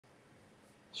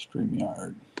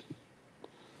StreamYard.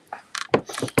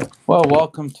 Well,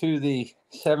 welcome to the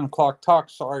 7 o'clock talk.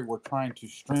 Sorry, we're trying to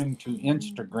stream to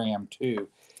Instagram too.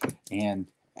 And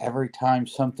every time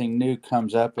something new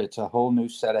comes up, it's a whole new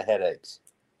set of headaches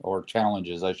or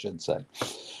challenges, I should say.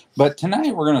 But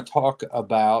tonight we're going to talk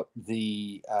about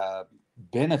the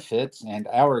benefits and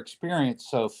our experience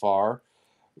so far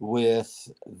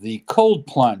with the cold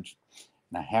plunge.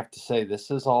 And I have to say,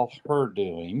 this is all her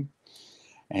doing.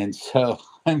 And so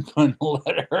I'm going to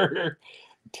let her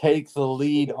take the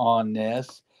lead on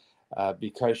this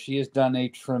because she has done a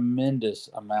tremendous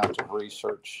amount of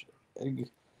research.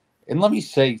 And let me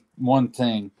say one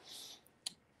thing.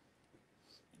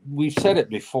 We've said it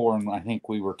before, and I think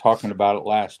we were talking about it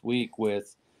last week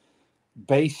with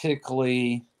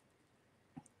basically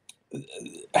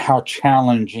how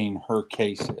challenging her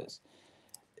case is.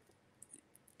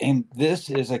 And this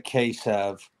is a case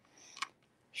of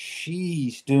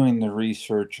she's doing the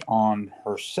research on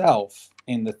herself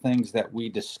and the things that we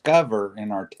discover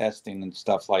in our testing and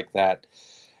stuff like that.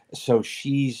 So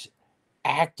she's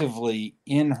actively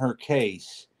in her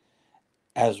case,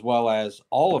 as well as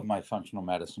all of my functional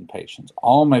medicine patients.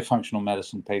 All my functional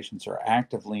medicine patients are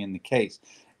actively in the case.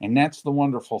 And that's the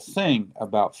wonderful thing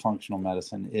about functional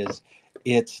medicine is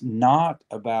it's not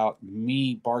about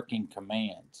me barking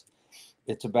commands.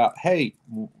 It's about, hey,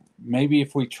 maybe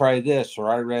if we try this, or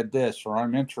I read this, or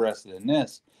I'm interested in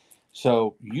this.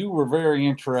 So you were very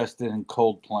interested in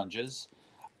cold plunges.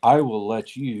 I will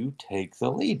let you take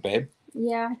the lead, babe.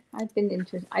 Yeah, I've been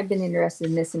interested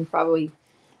in this, and probably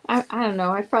I don't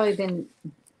know. I've probably been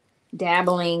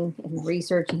dabbling and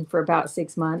researching for about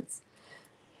 6 months,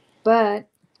 but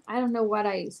I don't know what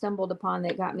I stumbled upon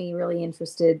that got me really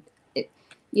interested. It,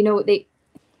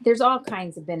 there's all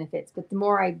kinds of benefits, but the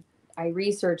more I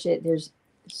research it, there's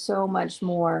so much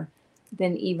more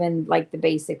than even like the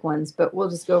basic ones. But we'll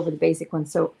just go over the basic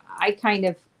ones. So I kind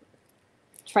of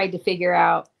tried to figure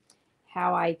out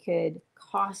how I could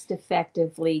cost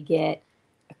effectively get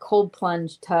a cold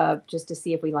plunge tub just to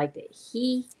see if we liked it.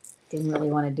 He didn't really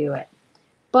want to do it,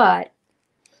 but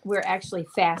we're actually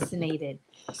fascinated.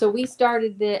 So we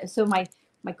started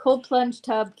my cold plunge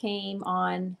tub came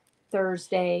on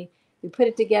Thursday. We put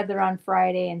it together on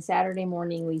Friday, and Saturday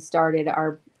morning we started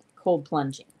our cold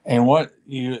plunging. And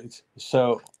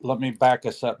so let me back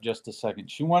us up just a second.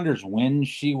 She wonders when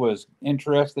she was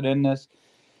interested in this.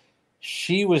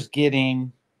 She was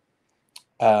getting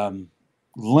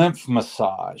lymph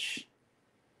massage,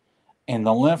 and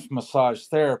the lymph massage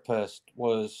therapist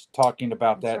was talking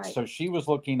about that. Right. So she was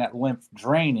looking at lymph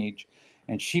drainage,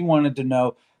 and she wanted to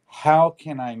know, how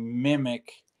can I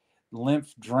mimic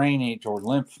lymph drainage or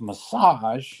lymph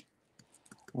massage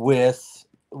with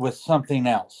something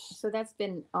else? So that's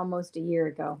been almost a year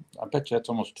ago. I bet you that's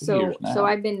almost 2 years now. So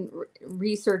I've been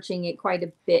researching it quite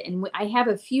a bit, and I have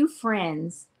a few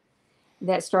friends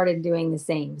that started doing the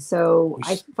same. So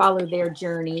I followed their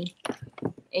journey,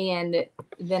 and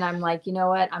then I'm like, you know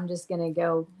what? I'm just going to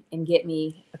go and get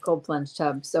me a cold plunge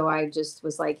tub. So I just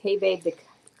was like, hey, babe,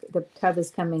 the tub is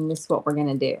coming. This is what we're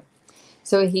going to do.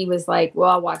 So he was like,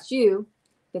 well, I'll watch you.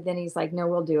 But then he's like, no,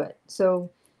 we'll do it. So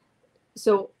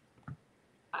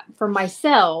for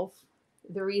myself,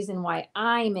 the reason why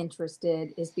I'm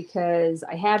interested is because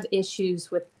I have issues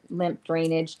with lymph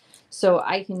drainage. So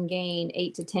I can gain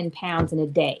 8 to 10 pounds in a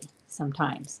day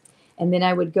sometimes. And then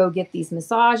I would go get these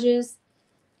massages,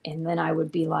 and then I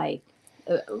would be like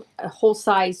a whole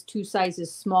size, 2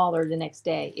 sizes smaller the next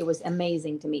day. It was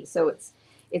amazing to me. So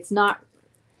it's not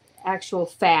actual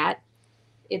fat,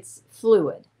 it's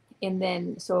fluid. And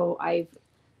then so I've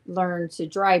learned to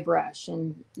dry brush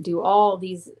and do all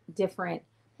these different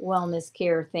wellness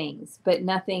care things, but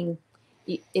nothing,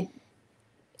 it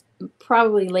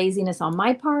probably laziness on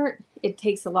my part. It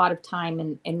takes a lot of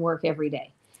time and work every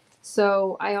day.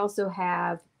 So I also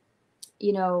have,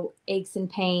 aches and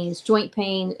pains, joint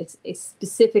pain. It's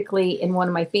specifically in one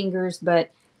of my fingers,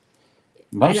 but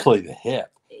mostly the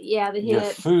hip. Yeah, the hip. Your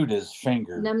food is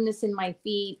finger. Numbness in my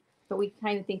feet, but we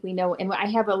kind of think we know. And I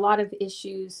have a lot of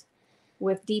issues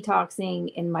with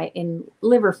detoxing in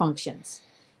liver functions.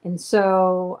 And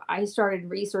so I started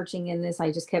researching in this.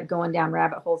 I just kept going down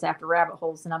rabbit holes after rabbit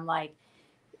holes. And I'm like,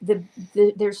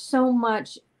 there's so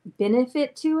much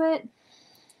benefit to it,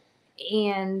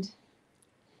 and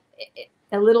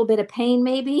a little bit of pain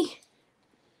maybe,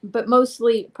 but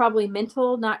mostly probably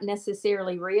mental, not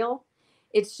necessarily real.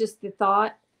 It's just the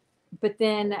thought. But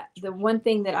then the one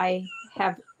thing that I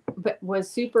was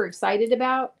super excited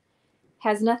about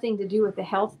has nothing to do with the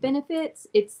health benefits.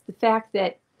 It's the fact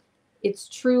that it's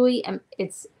truly,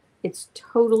 it's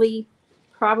totally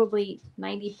probably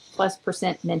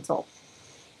 90+% mental.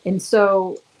 And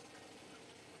so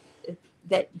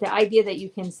that the idea that you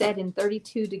can set in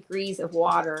 32 degrees of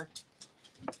water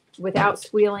without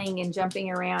squealing and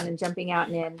jumping around and jumping out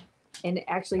and in, and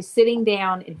actually sitting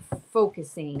down and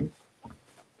focusing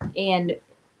and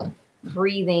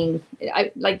breathing,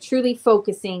 I like truly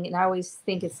focusing. And I always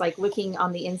think it's like looking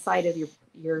on the inside of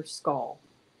your skull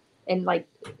and like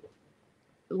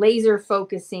laser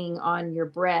focusing on your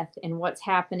breath and what's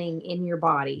happening in your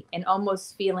body, and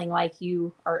almost feeling like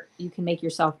you can make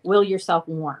yourself will yourself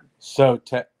warm. So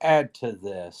to add to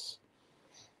this,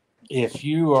 if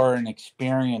you are an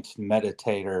experienced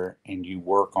meditator and you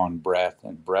work on breath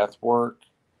and breath work,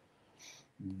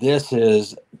 this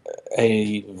is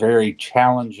a very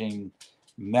challenging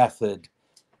method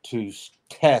to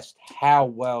test how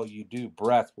well you do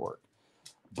breath work.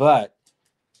 But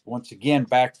once again,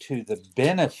 back to the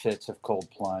benefits of cold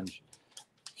plunge,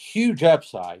 huge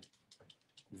upside,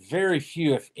 very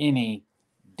few, if any,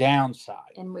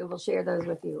 downside. And we will share those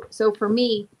with you. So for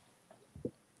me,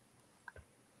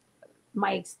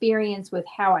 my experience with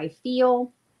how I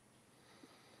feel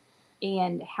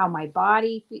and how my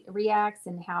body reacts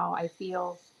and how I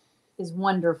feel is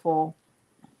wonderful,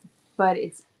 but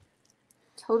it's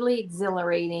totally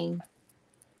exhilarating,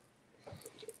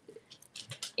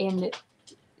 and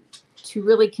to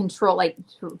really control, like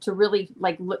to really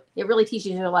like look, it really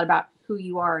teaches you a lot about who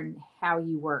you are and how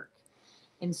you work.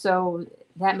 And so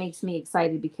that makes me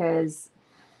excited because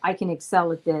I can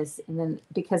excel at this, and then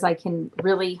because I can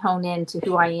really hone into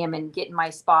who I am and get in my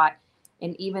spot.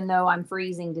 And even though I'm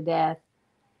freezing to death,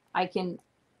 I can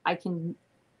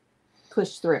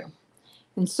push through.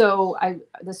 And so I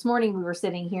this morning we were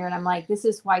sitting here and I'm like, this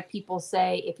is why people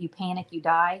say if you panic you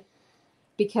die,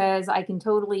 because I can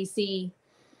totally see,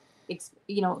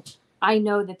 you know, I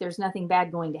know that there's nothing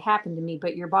bad going to happen to me,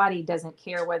 but your body doesn't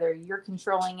care whether you're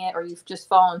controlling it or you've just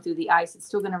fallen through the ice. It's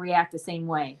still going to react the same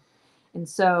way. And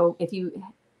so if you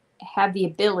have the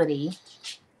ability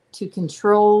to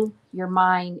control your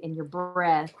mind and your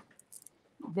breath,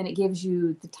 then it gives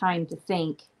you the time to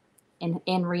think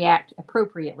and react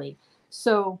appropriately.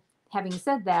 So having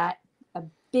said that, a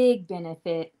big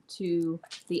benefit to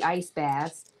the ice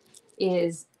baths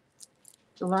is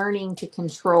learning to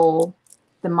control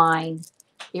the mind.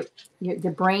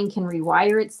 The brain can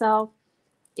rewire itself.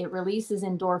 It releases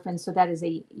endorphins. So that is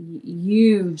a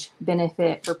huge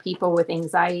benefit for people with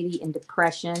anxiety and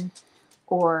depression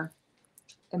or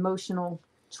emotional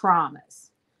traumas.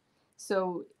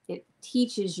 So it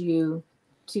teaches you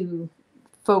to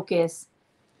focus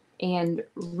and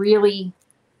really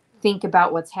think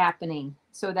about what's happening.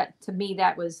 So that to me,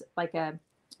 that was like a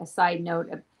side note,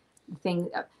 a thing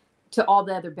to all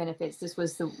the other benefits. This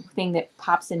was the thing that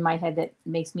pops in my head that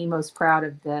makes me most proud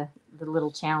of the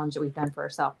little challenge that we've done for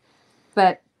ourselves.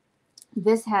 But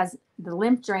this has the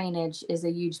lymph drainage is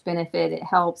a huge benefit. It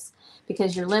helps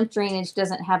because your lymph drainage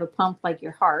doesn't have a pump like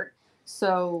your heart.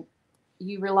 So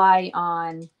you rely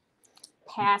on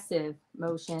passive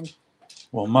motion.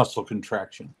 Well, muscle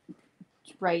contraction.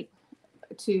 Right,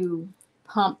 to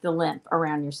pump the lymph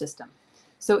around your system.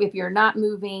 So if you're not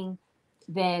moving,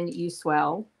 then you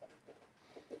swell.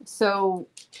 So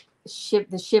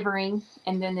the shivering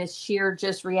and then this sheer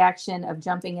just reaction of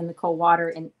jumping in the cold water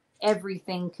and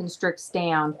everything constricts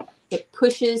down. It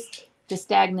pushes the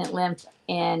stagnant lymph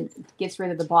and gets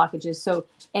rid of the blockages. So,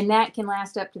 and that can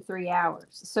last up to 3 hours.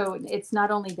 So it's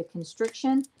not only the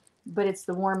constriction, but it's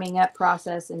the warming up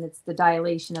process and it's the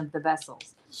dilation of the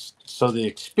vessels. So the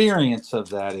experience of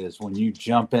that is when you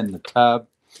jump in the tub,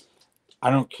 I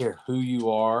don't care who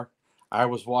you are. I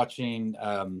was watching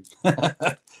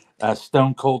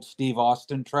Stone Cold Steve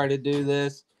Austin try to do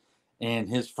this, and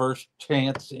his first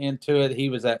chance into it, he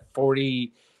was at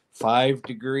 45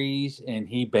 degrees and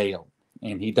he bailed,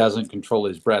 and he doesn't control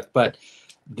his breath. But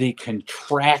the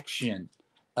contraction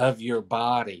of your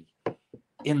body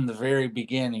in the very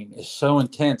beginning is so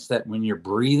intense that when you're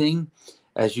breathing,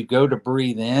 as you go to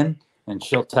breathe in, and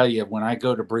she'll tell you when I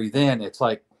go to breathe in, it's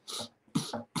like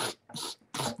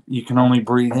you can only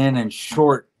breathe in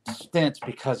short stints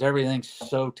because everything's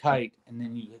so tight, and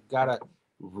then you gotta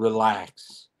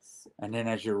relax. And then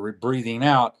as you're breathing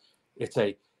out, it's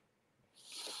a.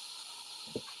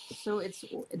 So it's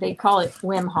they call it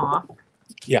Wim Hof.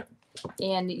 Yeah.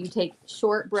 And you take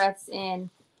short breaths in,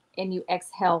 and you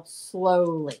exhale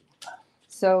slowly.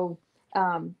 So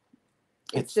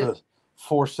it's the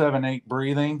 4-7-8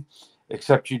 breathing,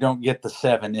 except you don't get the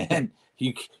 7 in.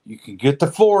 You can get the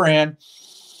 4 in.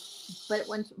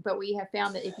 But we have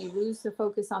found that if you lose the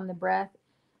focus on the breath,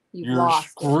 you're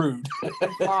lost screwed.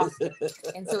 You've lost it.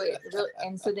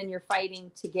 And so then you're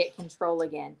fighting to get control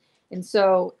again. And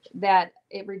so that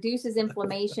it reduces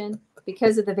inflammation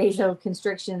because of the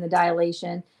vasoconstriction and the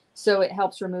dilation. So it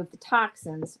helps remove the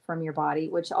toxins from your body,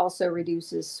 which also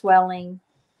reduces swelling.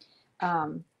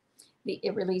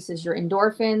 It releases your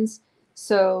endorphins.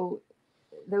 So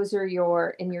those are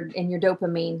your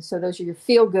dopamine. So those are your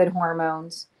feel good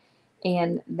hormones.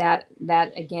 And that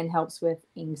again helps with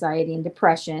anxiety and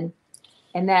depression.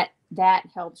 And that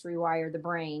helps rewire the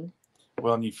brain.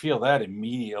 Well, and you feel that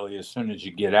immediately as soon as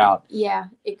you get out. Yeah,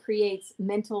 it creates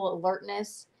mental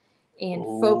alertness and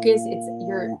focus.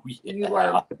 You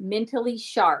are mentally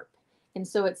sharp, and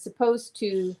so it's supposed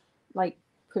to like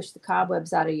push the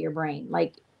cobwebs out of your brain.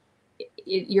 Like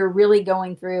you're really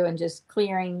going through and just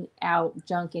clearing out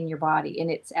junk in your body,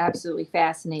 and it's absolutely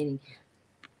fascinating.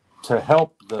 To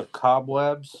help the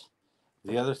cobwebs,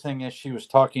 the other thing is she was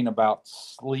talking about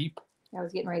sleep. I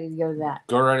was getting ready to go to that.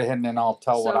 Go right ahead, and then I'll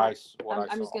tell what I saw.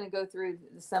 I'm just going to go through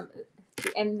some,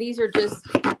 and these are just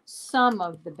some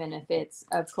of the benefits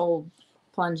of cold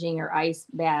plunging or ice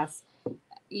baths.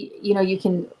 You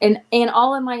can, and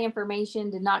all of my information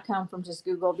did not come from just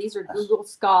Google. These are Google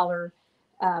Scholar,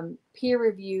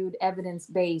 peer-reviewed,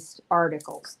 evidence-based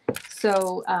articles.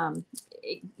 So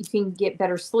you can get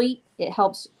better sleep. It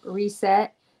helps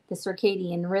reset the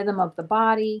circadian rhythm of the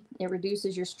body. It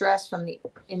reduces your stress from the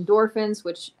endorphins,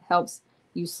 which helps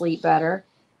you sleep better.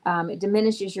 It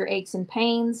diminishes your aches and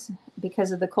pains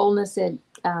because of the coldness. It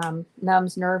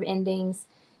numbs nerve endings,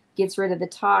 gets rid of the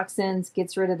toxins,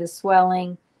 gets rid of the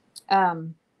swelling.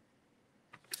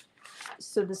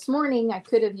 So this morning I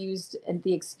could have used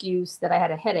the excuse that I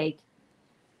had a headache,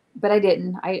 but I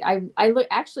didn't. I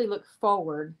actually look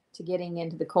forward to getting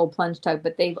into the cold plunge tub,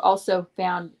 but they've also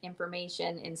found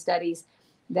information in studies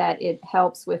that it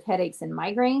helps with headaches and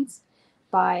migraines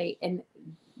and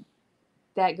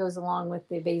that goes along with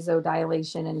the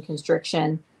vasodilation and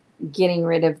constriction, getting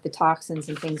rid of the toxins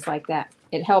and things like that.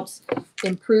 It helps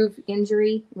improve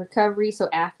injury recovery. So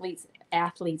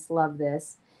athletes love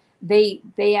this. They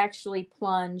actually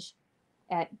plunge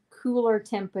at cooler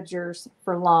temperatures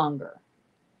for longer.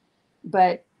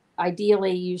 But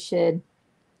ideally you should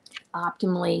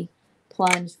optimally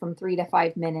plunge from 3 to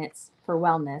 5 minutes for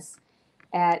wellness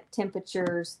at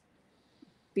temperatures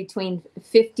between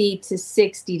 50 to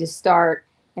 60 to start,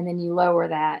 and then you lower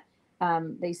that.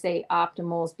 They say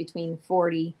optimal is between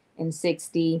 40 and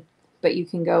 60, but you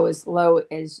can go as low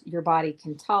as your body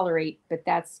can tolerate, but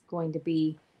that's going to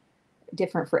be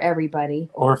different for everybody.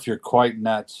 Or if you're quite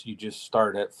nuts, you just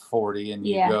start at 40 and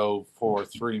you go for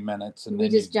 3 minutes. And we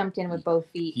just jumped in with both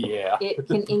feet. Yeah. It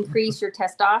can increase your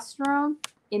testosterone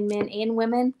in men and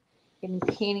women. It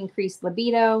can increase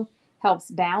libido, helps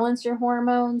balance your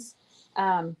hormones.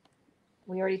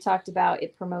 We already talked about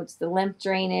it promotes the lymph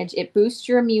drainage. It boosts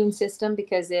your immune system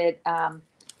because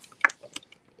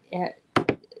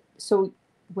so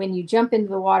when you jump into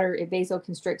the water, it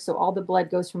vasoconstricts. So all the blood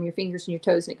goes from your fingers and your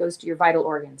toes and it goes to your vital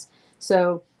organs.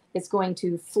 So it's going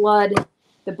to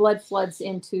the blood floods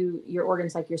into your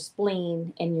organs like your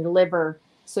spleen and your liver.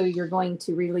 So you're going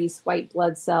to release white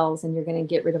blood cells and you're going to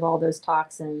get rid of all those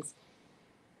toxins.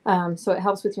 So it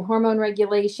helps with your hormone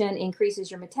regulation,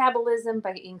 increases your metabolism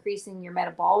by increasing your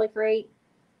metabolic rate.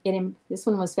 This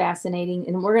one was fascinating,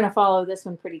 and we're going to follow this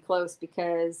one pretty close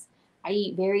because I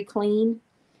eat very clean,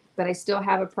 but I still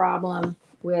have a problem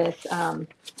with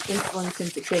insulin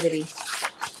sensitivity.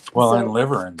 And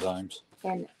liver enzymes.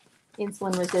 And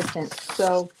insulin resistance.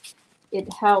 So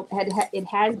it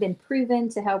has been proven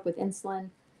to help with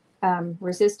insulin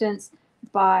resistance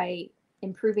by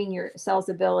improving your cell's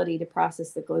ability to process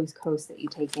the glucose that you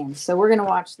take in. So we're going to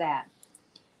watch that.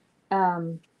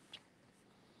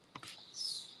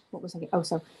 What was I? Oh,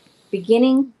 so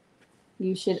beginning,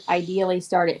 you should ideally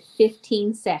start at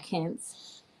 15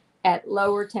 seconds at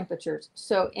lower temperatures.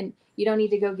 So, and you don't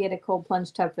need to go get a cold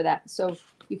plunge tub for that. So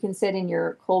you can sit in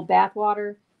your cold bath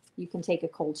water. You can take a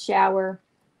cold shower.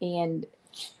 And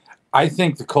I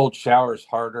think the cold shower is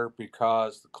harder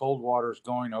because the cold water is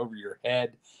going over your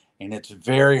head and it's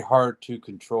very hard to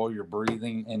control your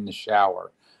breathing in the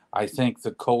shower. I think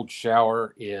the cold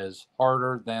shower is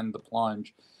harder than the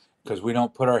plunge because we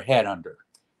don't put our head under.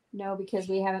 No, because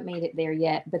we haven't made it there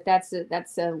yet. But that's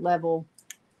a level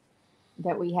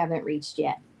that we haven't reached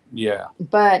yet. Yeah.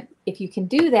 But if you can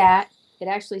do that, it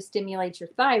actually stimulates your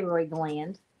thyroid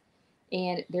gland.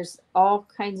 And there's all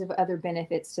kinds of other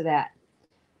benefits to that.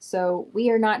 So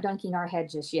we are not dunking our head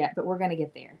just yet, but we're going to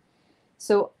get there.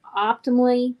 So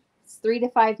optimally, it's 3 to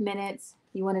 5 minutes.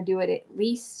 You want to do it at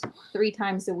least 3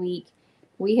 times a week.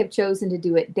 We have chosen to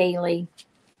do it daily.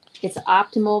 It's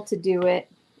optimal to do it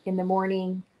in the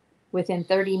morning within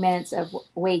 30 minutes of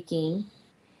waking.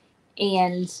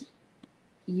 And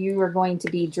you are going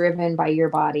to be driven by your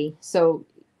body. So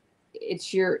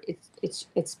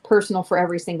it's personal for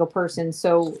every single person.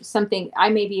 So something I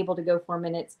may be able to go 4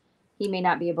 minutes, he may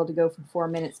not be able to go for 4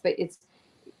 minutes, but it's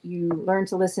you learn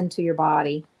to listen to your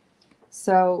body.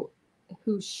 So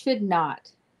who should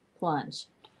not plunge?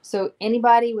 So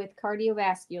anybody with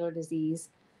cardiovascular disease,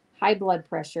 high blood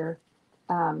pressure,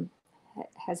 um,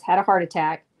 has had a heart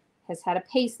attack, has had a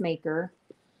pacemaker,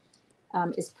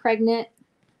 is pregnant,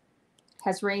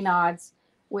 has Raynaud's,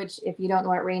 which if you don't know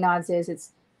what Raynaud's is,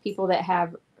 it's people that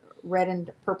have red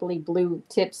and purpley blue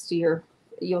tips to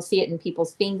you'll see it in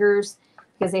people's fingers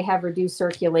because they have reduced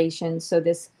circulation. So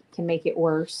this can make it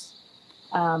worse.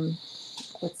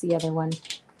 What's the other one?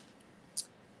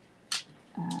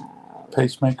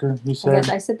 Pacemaker, you I said? guess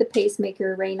I said the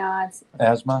pacemaker, Raynaud's.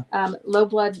 Asthma?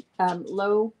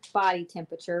 Low body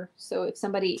temperature. So if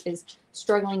somebody is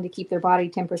struggling to keep their body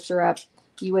temperature up,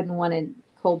 you wouldn't want to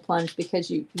cold plunge because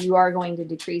you are going to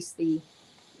decrease the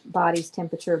body's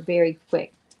temperature very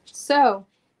quick. So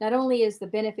not only is the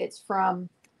benefits from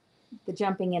the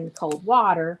jumping in the cold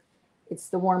water, it's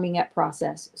the warming up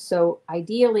process. So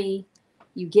ideally,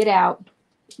 you get out,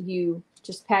 you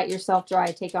just pat yourself dry,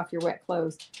 take off your wet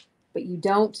clothes, but you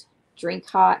don't drink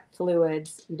hot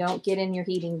fluids. You don't get in your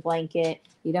heating blanket.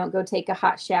 You don't go take a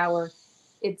hot shower.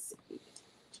 It's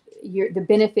the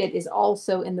benefit is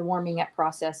also in the warming up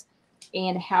process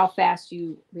and how fast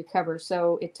you recover.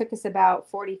 So it took us about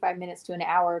 45 minutes to an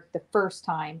hour the first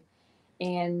time,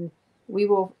 and we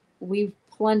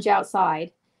plunge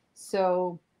outside.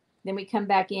 So then we come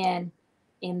back in,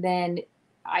 and then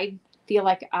I feel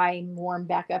like I'm warm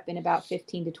back up in about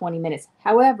 15 to 20 minutes.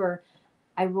 However,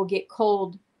 I will get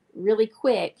cold really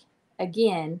quick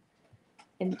again,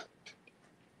 and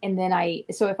then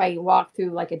so if I walk through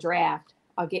like a draft,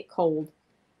 I'll get cold,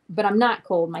 but I'm not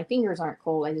cold. My fingers aren't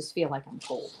cold. I just feel like I'm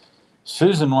cold.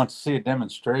 Susan wants to see a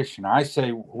demonstration. I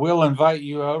say, we'll invite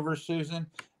you over, Susan.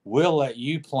 We'll let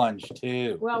you plunge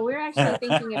too. Well, we're actually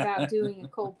thinking about doing a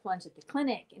cold plunge at the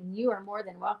clinic, and you are more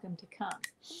than welcome to come.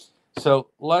 So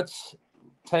let's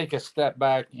take a step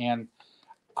back, and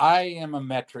I am a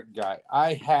metric guy.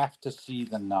 I have to see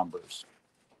the numbers.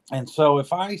 And so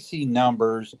if I see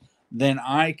numbers, then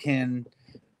I can,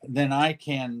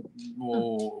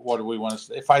 well, what do we want to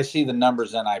say? If I see the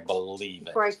numbers, then I believe it.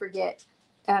 Before I forget,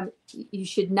 you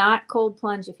should not cold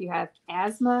plunge if you have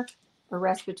asthma or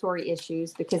respiratory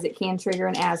issues because it can trigger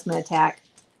an asthma attack.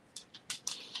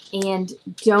 And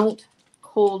don't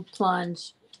cold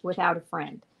plunge without a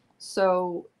friend.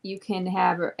 So you can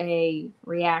have a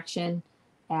reaction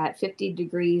at 50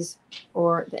 degrees,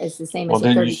 or it's the same as 32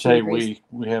 degrees. Well, then you say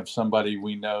we have somebody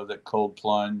we know that cold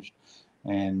plunged,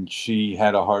 and she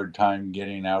had a hard time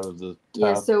getting out of the tub.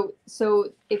 Yeah,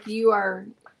 so if you are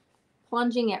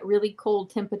plunging at really cold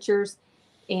temperatures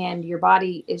and your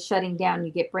body is shutting down,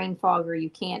 you get brain fog or you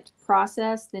can't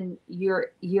process, then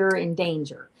you're in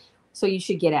danger. So you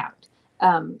should get out.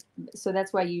 So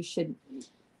that's why you should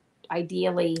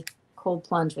ideally cold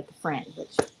plunge with a friend.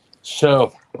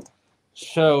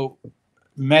 So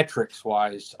metrics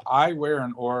wise, I wear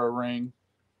an Oura ring,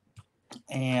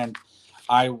 and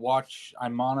I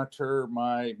monitor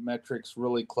my metrics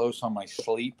really close on my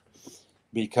sleep,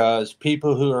 because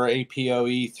people who are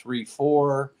APOE 3.4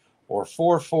 or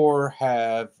 4.4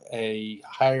 have a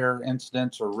higher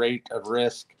incidence or rate of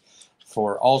risk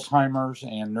for Alzheimer's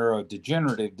and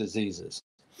neurodegenerative diseases.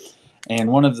 And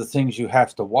one of the things you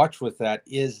have to watch with that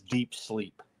is deep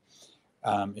sleep.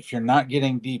 If you're not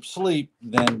getting deep sleep,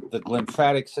 then the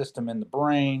lymphatic system in the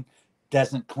brain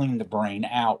doesn't clean the brain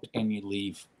out, and you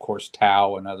leave, of course,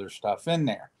 tau and other stuff in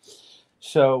there.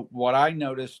 So what I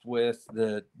noticed with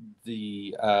the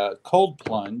cold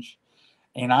plunge,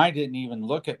 and I didn't even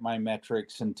look at my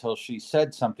metrics until she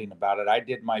said something about it. I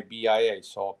did my BIA,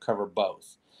 so I'll cover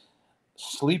both.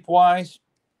 Sleep-wise,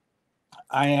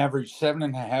 I average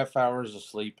 7.5 hours of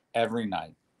sleep every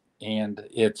night, and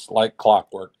it's like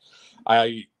clockwork.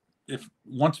 If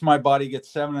once my body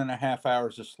gets 7.5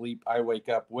 hours of sleep, I wake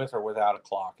up with or without a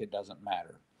clock. It doesn't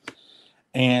matter.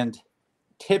 And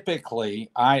typically,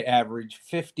 I average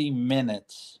 50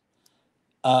 minutes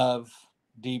of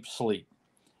deep sleep.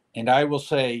 And I will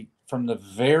say from the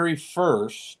very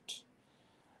first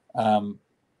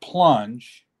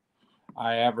plunge,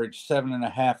 I averaged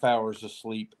 7.5 hours of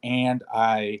sleep, and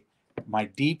my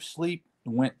deep sleep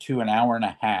went to an hour and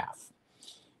a half.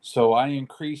 So I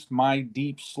increased my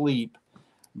deep sleep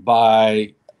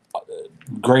by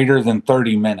greater than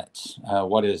 30 minutes.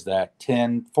 What is that?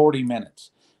 40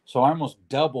 minutes. So I almost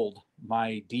doubled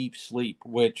my deep sleep,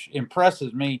 which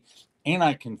impresses me. and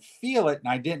I can feel it. And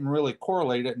I didn't really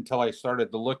correlate it until I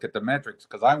started to look at the metrics,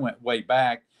 because I went way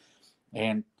back,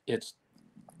 and it's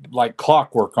like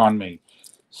clockwork on me.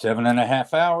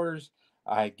 7.5 hours,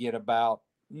 I get about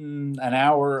an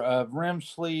hour of REM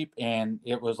sleep, and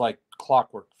it was like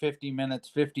clockwork. 50 minutes,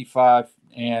 55.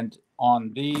 And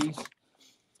on these,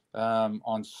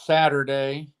 on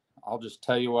Saturday, I'll just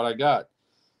tell you what I got.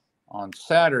 On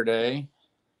Saturday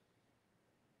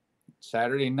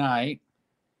night,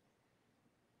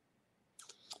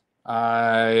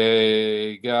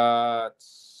 I got,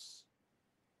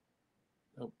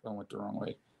 oh, I went the wrong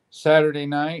way. Saturday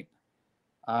night,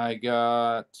 I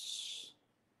got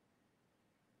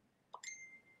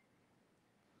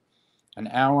an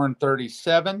hour and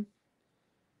 37.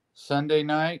 Sunday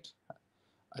night,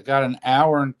 I got an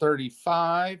hour and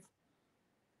 35.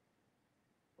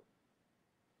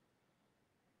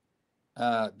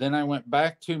 Then I went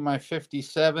back to my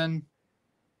 57,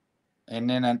 and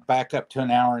then I back up to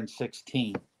an hour and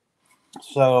 16.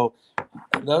 So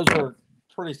those are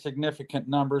pretty significant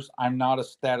numbers. I'm not a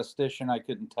statistician. I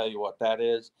couldn't tell you what that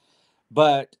is,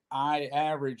 but I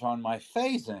average on my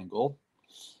phase angle.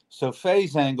 So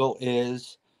phase angle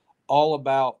is all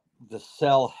about the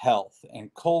cell health,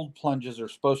 and cold plunges are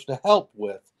supposed to help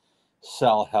with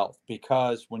cell health,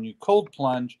 because when you cold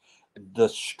plunge, the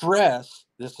stress,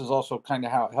 this is also kind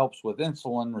of how it helps with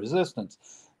insulin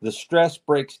resistance. The stress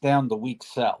breaks down the weak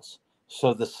cells.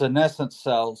 So the senescent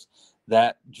cells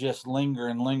that just linger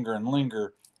and linger and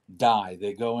linger die.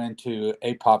 They go into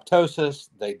apoptosis,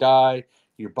 they die.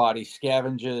 Your body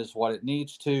scavenges what it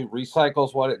needs to,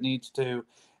 recycles what it needs to,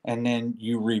 and then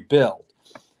you rebuild.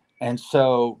 And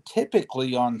so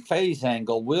typically on phase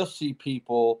angle, we'll see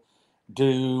people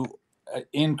do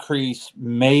increase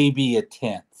maybe a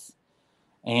tenth.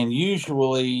 And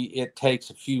usually it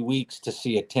takes a few weeks to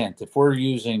see a tenth. If we're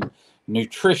using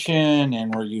nutrition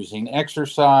and we're using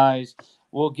exercise,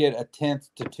 we'll get a tenth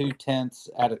to 2/10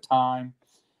 at a time.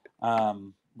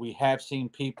 We have seen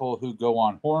people who go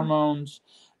on hormones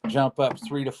jump up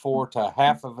 3 to 4 to a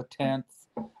half of a tenth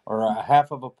or a half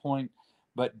of a point.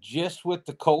 But just with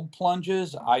the cold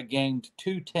plunges, I gained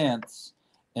 2/10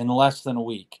 in less than a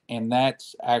week. And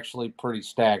that's actually pretty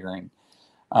staggering.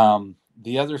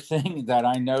 The other thing that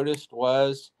I noticed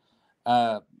was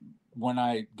uh, when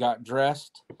I got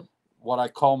dressed, what I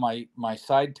call my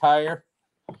side tire,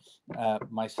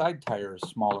 my side tire is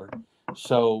smaller.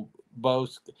 So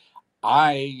both,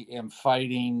 I am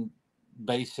fighting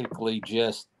basically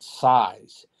just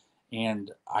size.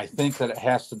 And I think that it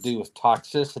has to do with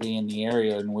toxicity in the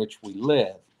area in which we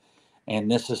live.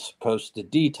 And this is supposed to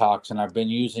detox. And I've been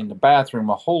using the bathroom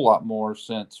a whole lot more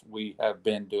since we have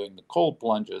been doing the cold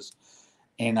plunges.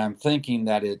 And I'm thinking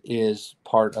that it is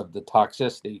part of the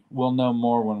toxicity. We'll know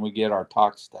more when we get our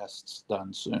tox tests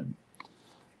done soon.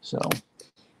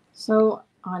 So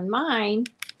on mine,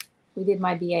 we did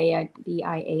my BIA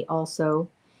also,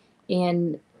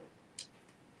 and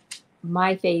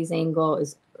my phase angle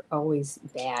is always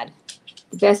bad.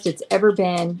 The best it's ever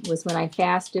been was when I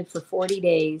fasted for 40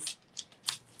 days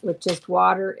with just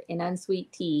water and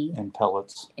unsweet tea and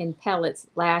pellets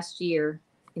last year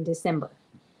in December.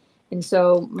 And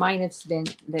so mine has been,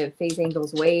 the phase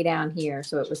angle's way down here.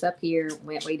 So it was up here,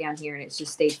 went way down here, and it's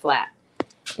just stayed flat.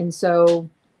 And so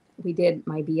we did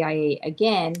my BIA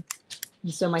again.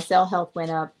 And so my cell health went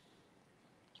up.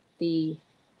 I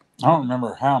don't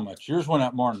remember how much. Yours went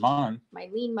up more than mine. My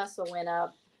lean muscle went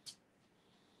up.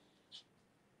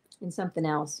 And something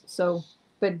else. So,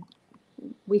 but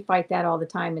we fight that all the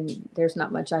time, and there's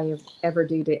not much I ever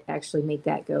do to actually make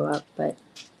that go up. But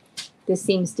this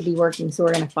seems to be working, so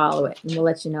we're going to follow it, and we'll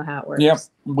let you know how it works. Yep,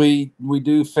 we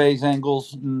do phase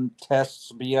angles and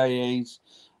tests, BIAs,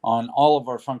 on all of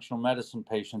our functional medicine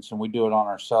patients, and we do it on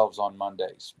ourselves on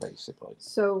Mondays, basically.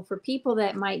 So for people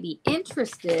that might be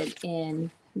interested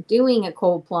in doing a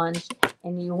cold plunge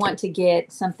and you want to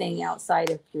get something outside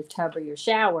of your tub or your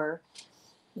shower,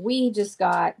 we just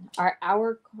got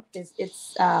our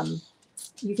it's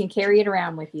you can carry it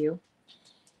around with you.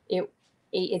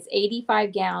 It's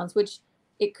 85 gallons, which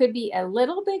it could be a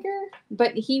little bigger,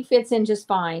 but he fits in just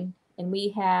fine. And we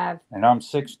have, and I'm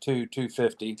 6'2",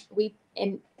 250.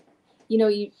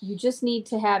 You just need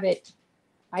to have it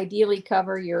ideally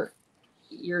cover your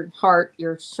heart,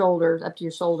 your shoulders, up to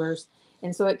your shoulders.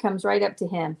 And so it comes right up to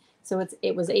him. So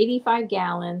it was 85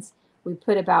 gallons. We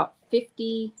put about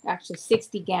 60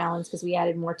 gallons, because we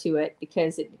added more to it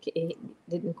because it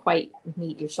didn't quite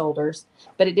meet your shoulders,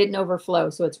 but it didn't overflow.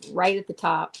 So it's right at the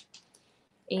top.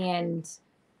 And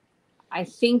I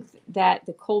think that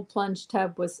the cold plunge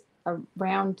tub was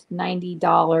around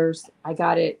 $90. I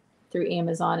got it through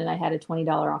Amazon, and I had a $20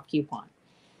 off coupon.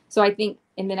 So I think,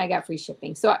 and then I got free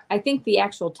shipping. So I think the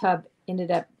actual tub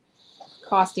ended up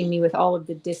costing me, with all of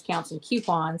the discounts and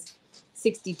coupons,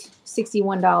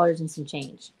 $61 and some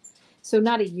change. So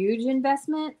not a huge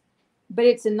investment, but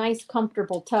it's a nice,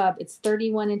 comfortable tub. It's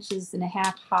 31 inches and a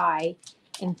half high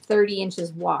and 30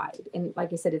 inches wide. And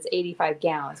like I said, it's 85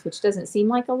 gallons, which doesn't seem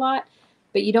like a lot,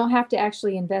 but you don't have to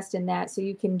actually invest in that. So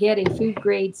you can get a food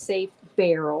grade safe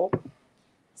barrel.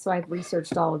 So I've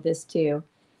researched all of this too.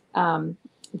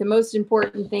 The most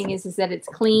important thing is that it's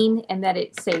clean and that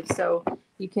it's safe. So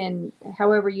you can,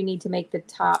 however you need to make the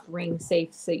top ring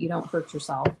safe so that you don't hurt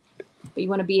yourself. But you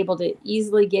want to be able to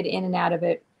easily get in and out of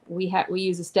it. We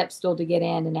use a step stool to get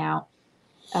in and out.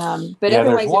 But yeah,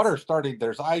 otherwise,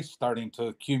 there's ice starting to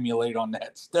accumulate on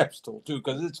that step stool too,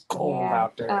 because it's cold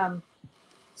out there.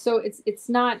 So it's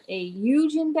not a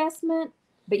huge investment,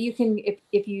 but you can,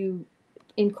 if you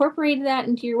incorporate that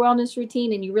into your wellness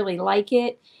routine and you really like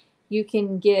it, you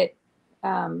can get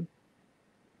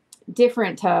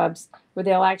different tubs where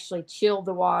they'll actually chill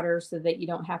the water so that you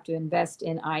don't have to invest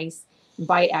in ice and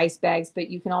buy ice bags. But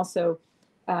you can also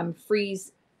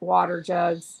freeze water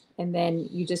jugs, and then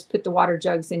you just put the water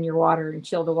jugs in your water and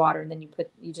chill the water, and then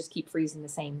you just keep freezing the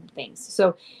same things.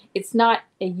 So it's not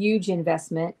a huge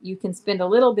investment. You can spend a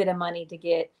little bit of money to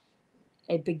get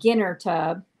a beginner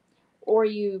tub, or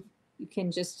you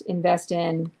can just invest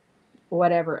in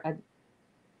whatever.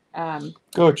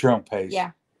 Go at your own pace. Yeah,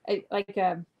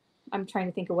 I'm trying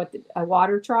to think of what a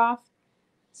water trough.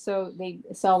 So they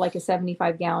sell like a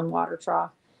 75-gallon water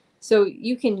trough. So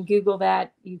you can Google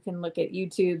that. You can look at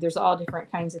YouTube. There's all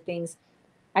different kinds of things.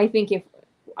 I think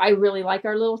I really like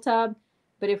our little tub,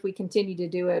 but if we continue to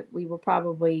do it, we will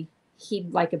probably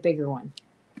he'd like a bigger one.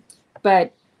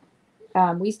 But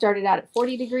we started out at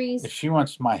 40 degrees. If she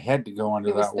wants my head to go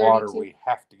under that water, we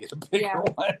have to get a bigger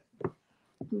one.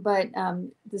 But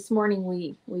this morning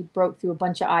we broke through a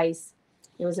bunch of ice.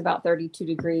 It was about 32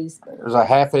 degrees. There's a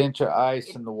half inch of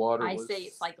ice in the water. I say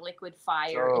it's like liquid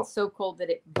fire. It's so cold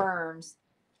that it burns,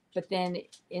 but then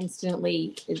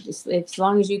instantly, as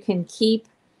long as you can keep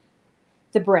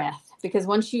the breath, because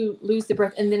once you lose the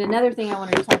breath, and then another thing I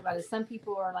wanted to talk about is some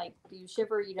people are like, do you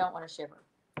shiver? You don't want to shiver.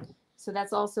 So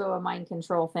that's also a mind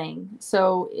control thing.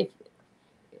 So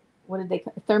what did they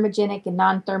call thermogenic and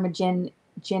non-thermogenic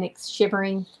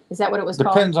shivering? Is that what it was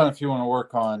called? Depends on if you want to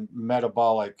work on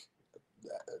metabolic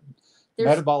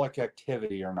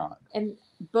activity or not. And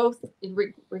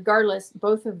regardless,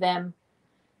 both of them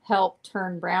help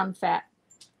turn brown fat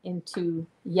into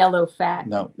yellow fat.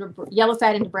 No. Yellow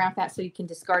fat into brown fat so you can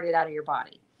discard it out of your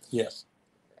body. Yes.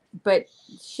 But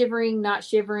shivering, not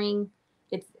shivering,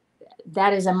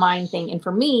 that is a mind thing. And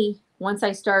for me, once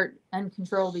I start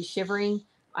uncontrollably shivering,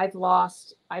 I've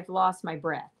lost my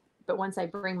breath. But once I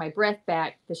bring my breath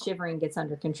back, the shivering gets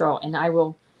under control, and I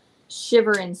will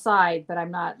shiver inside, but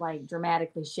I'm not like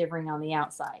dramatically shivering on the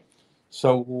outside.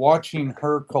 So watching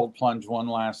her cold plunge, one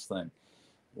last thing,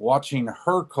 watching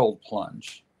her cold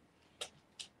plunge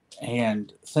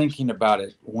and thinking about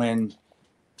it, when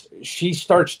she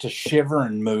starts to shiver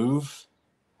and move,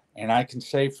 and I can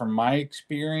say from my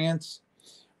experience,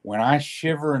 when I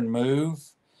shiver and move,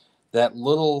 that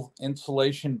little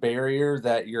insulation barrier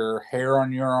that your hair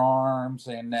on your arms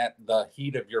and that the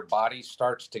heat of your body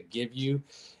starts to give you,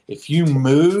 if you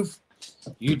move,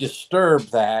 you disturb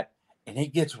that and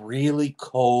it gets really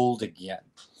cold again.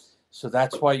 So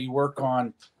that's why you work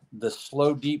on the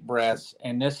slow, deep breaths.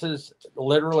 And this is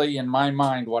literally, in my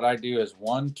mind, what I do is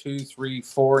 1, 2, 3,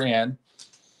 4 in.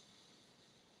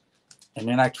 And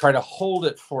then I try to hold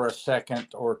it for a second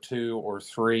or 2 or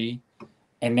 3.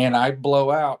 And then I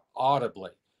blow out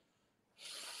audibly.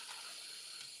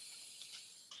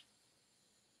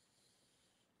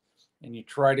 And you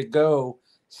try to go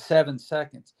 7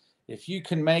 seconds. If you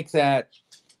can make that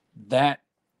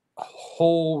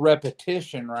whole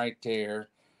repetition right there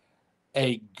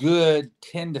a good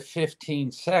 10 to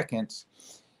 15 seconds,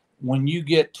 when you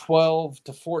get 12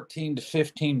 to 14 to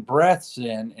 15 breaths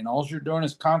in, and all you're doing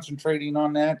is concentrating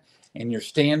on that, and you're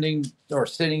standing or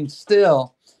sitting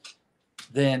still,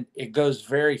 then it goes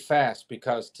very fast.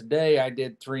 Because today I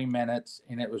did 3 minutes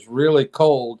and it was really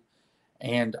cold,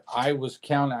 and I was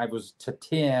to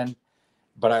 10,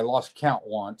 but I lost count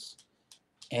once.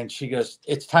 And she goes,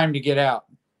 "It's time to get out."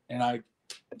 And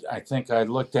I think I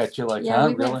looked at you like, yeah,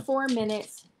 we really? went 4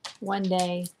 minutes one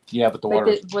day. Yeah, but the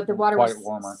water was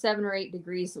warmer. 7 or 8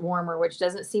 degrees warmer, which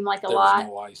doesn't seem like a lot. lot. There's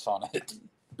no ice on it.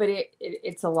 But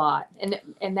it's a lot.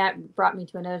 And that brought me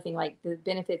to another thing, like the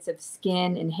benefits of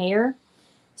skin and hair.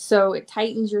 So it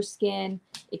tightens your skin.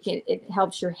 It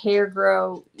helps your hair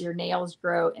grow, your nails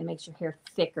grow, and makes your hair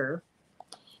thicker.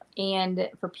 And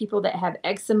for people that have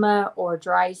eczema or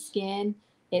dry skin,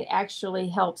 it actually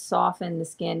helps soften the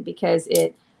skin because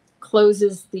it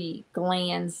closes the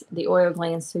glands, the oil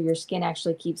glands, so your skin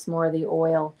actually keeps more of the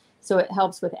oil. So it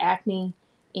helps with acne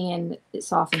and it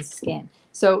softens the skin.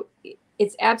 So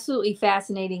it's absolutely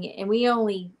fascinating. And we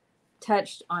only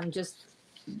touched on just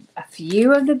a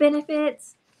few of the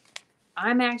benefits.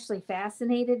 I'm actually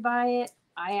fascinated by it.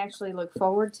 I actually look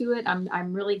forward to it.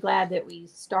 I'm really glad that we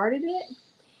started it.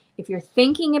 If you're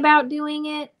thinking about doing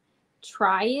it,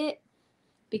 try it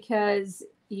because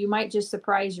you might just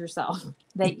surprise yourself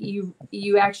that you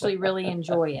actually really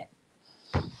enjoy it.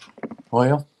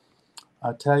 Well,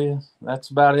 I tell you, that's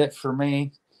about it for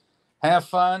me. Have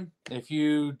fun. If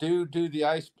you do the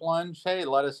ice plunge, hey,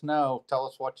 let us know. Tell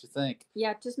us what you think.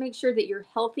 Yeah, just make sure that you're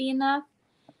healthy enough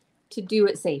to do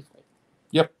it safely.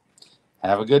 Yep.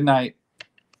 Have a good night.